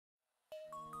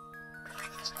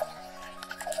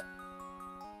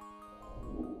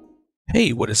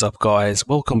Hey, what is up guys?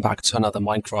 Welcome back to another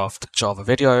Minecraft Java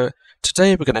video.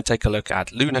 Today we're going to take a look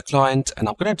at Lunar Client and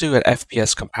I'm going to do an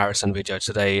FPS comparison video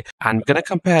today, and we're going to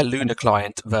compare Lunar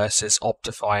Client versus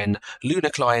OptiFine.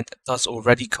 Lunar Client does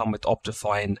already come with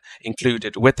OptiFine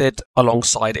included with it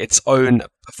alongside its own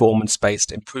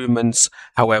performance-based improvements.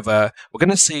 However, we're going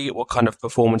to see what kind of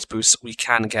performance boosts we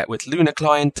can get with Lunar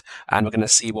Client, and we're going to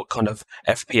see what kind of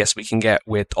FPS we can get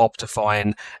with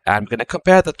OptiFine, and we're going to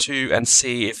compare the two and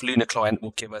see if Lunar Client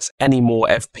will give us any more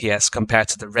FPS compared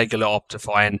to the regular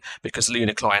OptiFine, because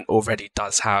Lunar Client already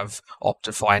does have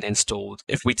OptiFine installed.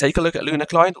 If we take a look at Lunar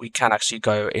Client, we can actually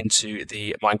go into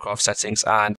the Minecraft settings,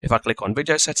 and if I click on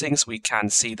video settings, we can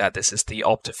see that this is the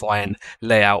OptiFine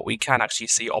layout. We can actually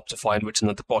see OptiFine written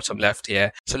at the bottom left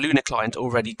here. So Lunar Client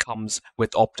already comes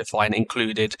with OptiFine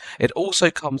included. It also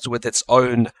comes with its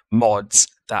own mods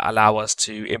that allow us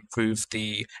to improve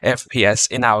the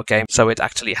FPS in our game. So it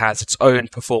actually has its own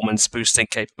performance boosting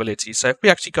capability. So if we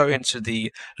actually go into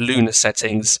the Lunar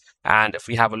settings, and if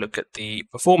we have a look at the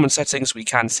performance settings, we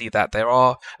can see that there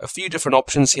are a few different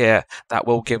options here that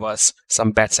will give us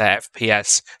some better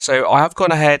FPS. So I have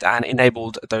gone ahead and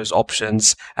enabled those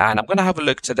options, and I'm going to have a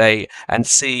look today and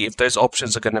see if those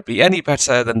options are going to be any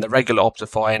better than the regular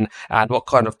OptiFine, and what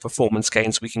kind of performance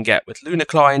gains we can get with Lunar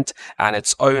Client and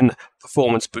its own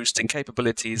performance boosting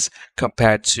capabilities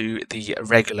compared to the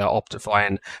regular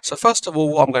OptiFine. So first of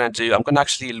all, what I'm going to do, I'm going to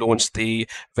actually launch the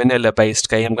vanilla based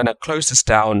game. I'm going to close this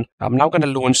down. I'm now going to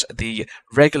launch the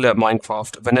regular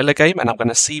Minecraft vanilla game, and I'm going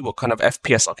to see what kind of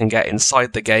FPS I can get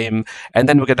inside the game, and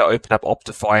then we're going to open up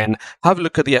OptiFine, have a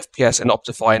look at the FPS in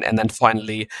OptiFine, and then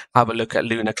finally have a look at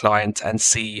Lunar Client and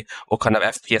see what kind of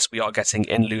FPS we are getting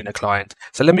in Lunar Client.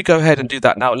 So let me go ahead and do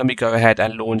that now. Let me go ahead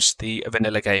and launch the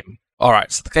vanilla game.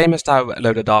 Alright, so the game is now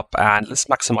loaded up, and let's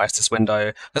maximize this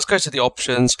window. Let's go to the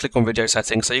options, click on video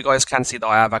settings, so you guys can see that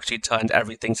I have actually turned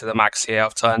everything to the max here.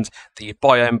 I've turned the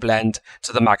biome blend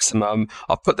to the maximum.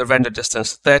 I've put the render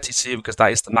distance to 32 because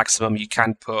that is the maximum you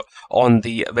can put on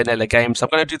the vanilla game. So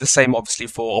I'm going to do the same obviously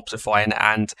for OptiFine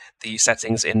and the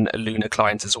settings in Lunar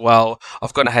Client as well.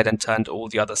 I've gone ahead and turned all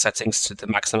the other settings to the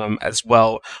maximum as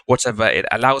well. Whatever it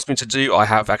allows me to do, I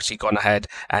have actually gone ahead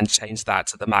and changed that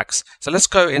to the max. So let's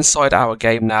go inside our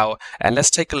game now, and let's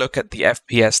take a look at the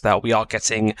FPS that we are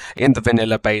getting in the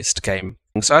vanilla based game.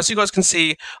 So as you guys can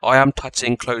see, I am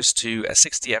touching close to a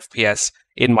 60 FPS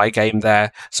in my game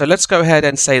there. So let's go ahead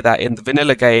and say that in the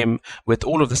vanilla game, with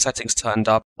all of the settings turned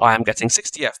up, I am getting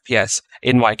 60 FPS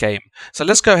in my game. So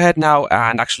let's go ahead now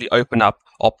and actually open up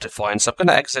OptiFine. So I'm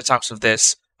going to exit out of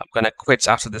this. I'm going to quit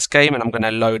out of this game, and I'm going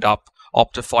to load up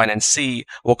OptiFine and see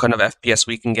what kind of FPS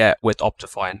we can get with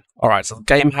OptiFine. Alright, so the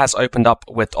game has opened up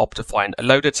with OptiFine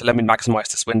loaded, so let me maximize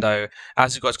this window.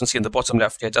 As you guys can see in the bottom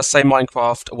left here, just say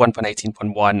Minecraft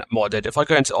 1.18.1 modded. If I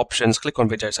go into options, click on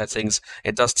video settings,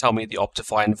 it does tell me the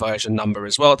OptiFine version number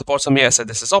as well at the bottom here. So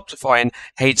this is OptiFine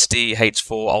HD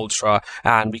H4 Ultra,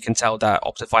 and we can tell that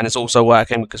OptiFine is also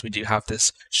working because we do have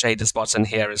this shaders button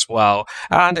here as well.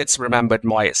 And it's remembered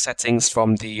my settings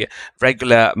from the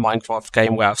regular Minecraft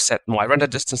game, where I've set my render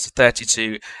distance to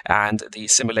 32 and the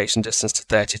simulation distance to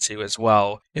 32 as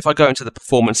well. If I go into the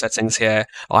performance settings here,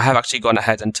 I have actually gone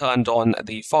ahead and turned on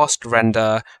the fast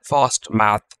render, fast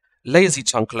math, lazy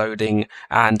chunk loading,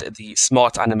 and the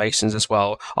smart animations as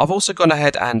well. I've also gone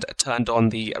ahead and turned on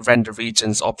the render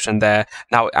regions option there.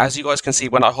 Now, as you guys can see,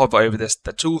 when I hover over this,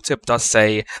 the tooltip does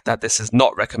say that this is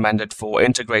not recommended for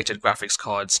integrated graphics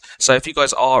cards. So if you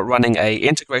guys are running a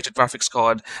integrated graphics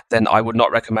card, then I would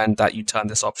not recommend that you turn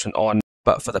this option on.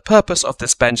 But for the purpose of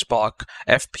this benchmark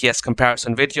FPS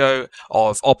comparison video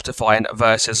of OptiFine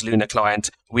versus Lunar Client,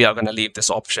 we are going to leave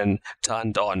this option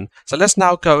turned on. So let's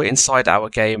now go inside our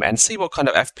game and see what kind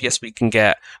of FPS we can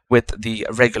get with the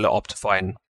regular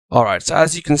OptiFine. Alright, so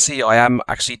as you can see, I am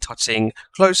actually touching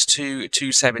close to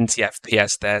 270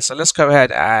 FPS there. So let's go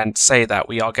ahead and say that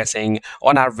we are getting,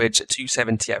 on average,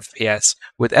 270 FPS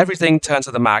with everything turned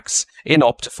to the max in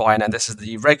OptiFine, and this is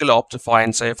the regular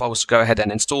OptiFine. So if I was to go ahead and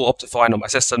install OptiFine on my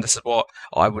system, this is what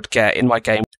I would get in my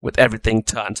game with everything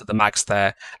turned to the max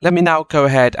there. Let me now go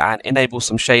ahead and enable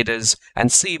some shaders and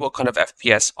see what kind of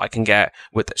FPS I can get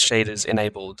with shaders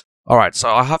enabled. Alright, so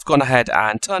I have gone ahead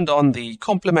and turned on the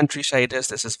complementary shaders.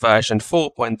 This is version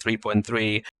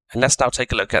 4.3.3, and let's now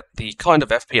take a look at the kind of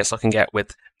FPS I can get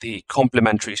with the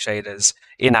complementary shaders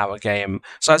in our game.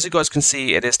 So as you guys can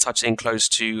see, it is touching close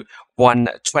to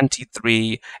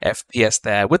 123 FPS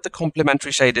there with the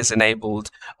complementary shaders enabled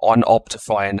on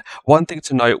OptiFine. One thing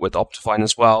to note with OptiFine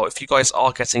as well, if you guys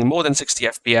are getting more than 60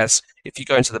 FPS, if you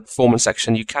go into the performance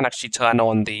section, you can actually turn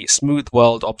on the smooth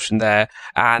world option there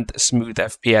and smooth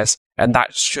FPS. and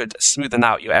that should smoothen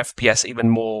out your FPS even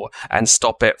more and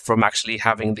stop it from actually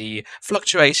having the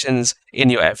fluctuations in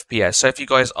your FPS. So if you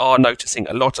guys are noticing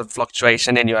a lot of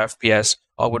fluctuation in your FPS,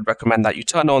 I would recommend that you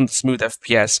turn on Smooth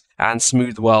FPS and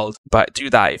Smooth World, but do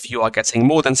that if you are getting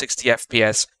more than 60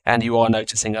 FPS and you are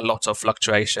noticing a lot of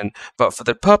fluctuation. But for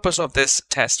the purpose of this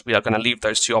test, we are going to leave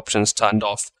those two options turned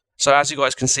off. So as you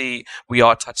guys can see, we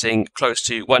are touching close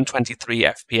to 123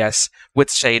 FPS with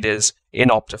shaders in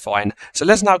OptiFine. So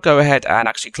let's now go ahead and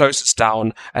actually close this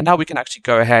down, and now we can actually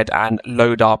go ahead and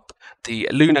load up the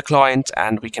Lunar Client,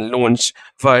 and we can launch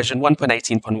version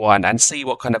 1.18.1 and see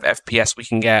what kind of FPS we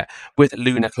can get with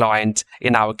Lunar Client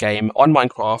in our game on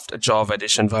Minecraft Java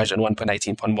Edition version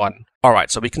 1.18.1.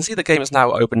 Alright, so we can see the game is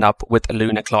now opened up with a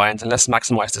Lunar Client, and let's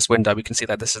maximize this window. We can see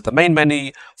that this is the main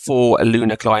menu for a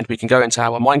Lunar Client. We can go into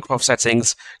our Minecraft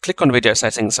settings, click on video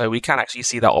settings, so we can actually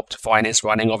see that OptiFine is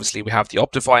running. Obviously, we have the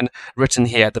OptiFine written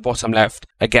here at the bottom left.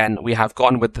 Again, we have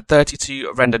gone with the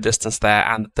 32 render distance there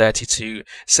and the 32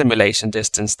 simulation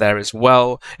distance there as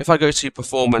well. If I go to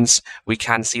performance, we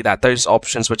can see that those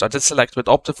options which I did select with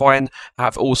OptiFine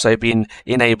have also been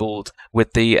enabled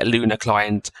with the Lunar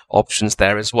Client options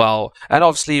there as well. And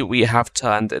obviously we have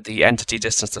turned the entity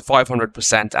distance to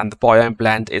 500% and the biome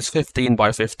blend is 15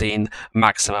 by 15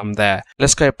 maximum there.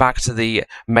 Let's go back to the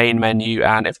main menu,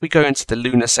 and if we go into the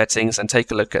Lunar settings and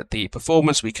take a look at the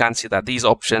performance, we can see that these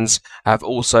options have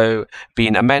also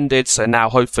been amended. So now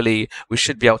hopefully we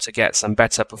should be able to get some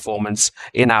better performance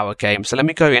in our game. So let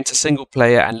me go into single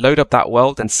player and load up that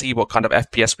world and see what kind of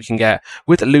FPS we can get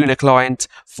with Lunar Client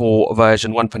for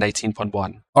version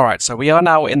 1.18.1. Alright, so we are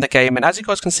now in the game, and as you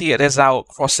guys can see, it is now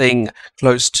crossing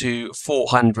close to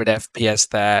 400 FPS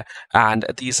there, and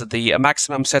these are the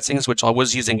maximum settings which I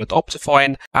was using with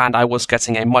OptiFine, and I was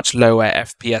getting a much lower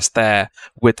FPS there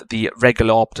with the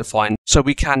regular OptiFine. So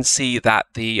we can see that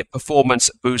the performance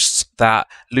boosts that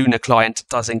Lunar Client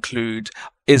does include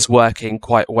is working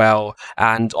quite well,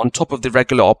 and on top of the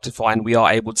regular OptiFine, we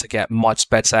are able to get much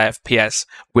better FPS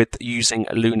with using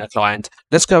a Lunar Client.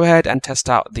 Let's go ahead and test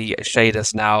out the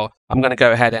shaders now. I'm going to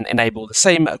go ahead and enable the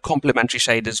same complementary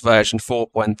shaders version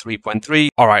 4.3.3.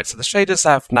 Alright, so the shaders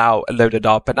have now loaded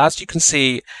up, and as you can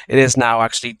see, it is now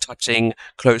actually touching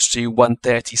close to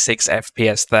 136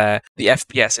 FPS there. The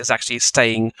FPS is actually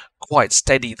staying quite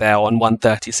steady there on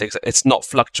 136. It's not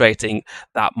fluctuating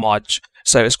that much.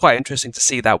 So it's quite interesting to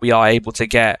see that we are able to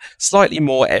get slightly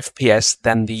more FPS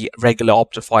than the regular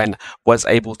OptiFine was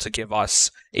able to give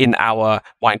us in our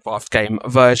Minecraft game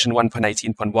version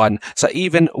 1.18.1. So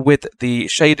even with the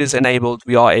shaders enabled,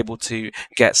 we are able to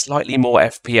get slightly more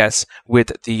FPS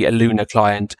with the Lunar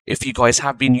Client. If you guys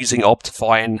have been using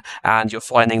OptiFine and you're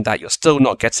finding that you're still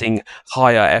not getting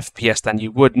higher FPS than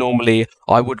you would normally,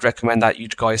 I would recommend that you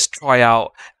guys try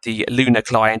out the Lunar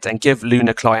Client and give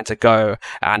Lunar Client a go,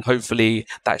 and hopefully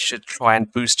that should try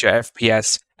and boost your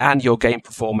FPS and your game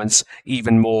performance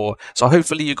even more. So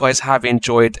hopefully you guys have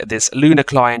enjoyed this Lunar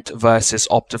Client versus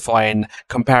OptiFine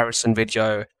comparison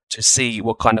video to see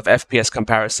what kind of FPS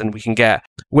comparison we can get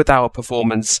with our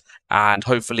performance, and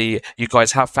hopefully you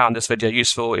guys have found this video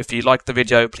useful. If you liked the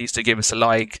video, please do give us a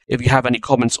like. If you have any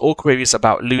comments or queries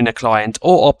about Lunar Client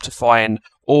or OptiFine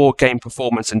or game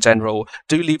performance in general,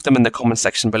 do leave them in the comment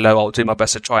section below. I'll do my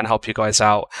best to try and help you guys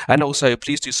out. And also,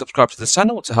 please do subscribe to this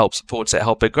channel to help support it,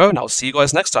 help it grow, and I'll see you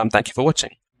guys next time. Thank you for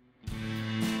watching.